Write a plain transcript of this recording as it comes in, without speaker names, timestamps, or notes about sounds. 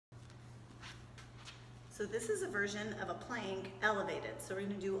So this is a version of a plank elevated. So we're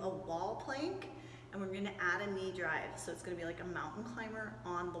gonna do a wall plank and we're gonna add a knee drive. So it's gonna be like a mountain climber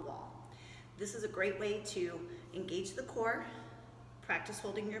on the wall. This is a great way to engage the core, practice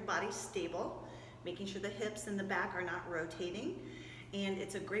holding your body stable, making sure the hips and the back are not rotating. And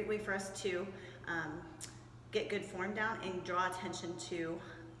it's a great way for us to get good form down and draw attention to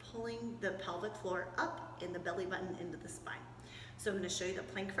pulling the pelvic floor up and the belly button into the spine. So I'm going to show you the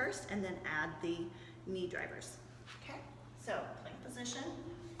plank first and then add the knee drivers. Okay, so plank position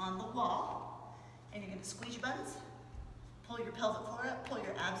on the wall, and you're going to squeeze your buttons, pull your pelvic floor up, pull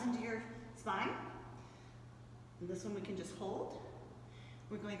your abs into your spine. And this one we can just hold.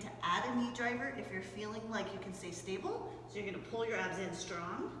 We're going to add a knee driver if you're feeling like you can stay stable. So you're going to pull your abs in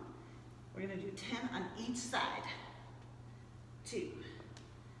strong. We're going to do 10 on each side. 2,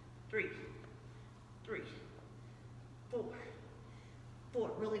 3, 4,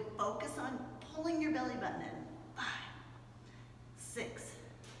 4. Really focus on pulling your belly button in. 5, 6,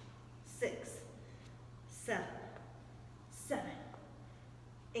 7,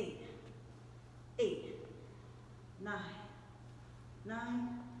 8, 9,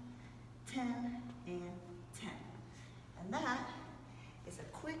 10, and 10. And that is a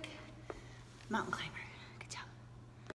quick mountain climber.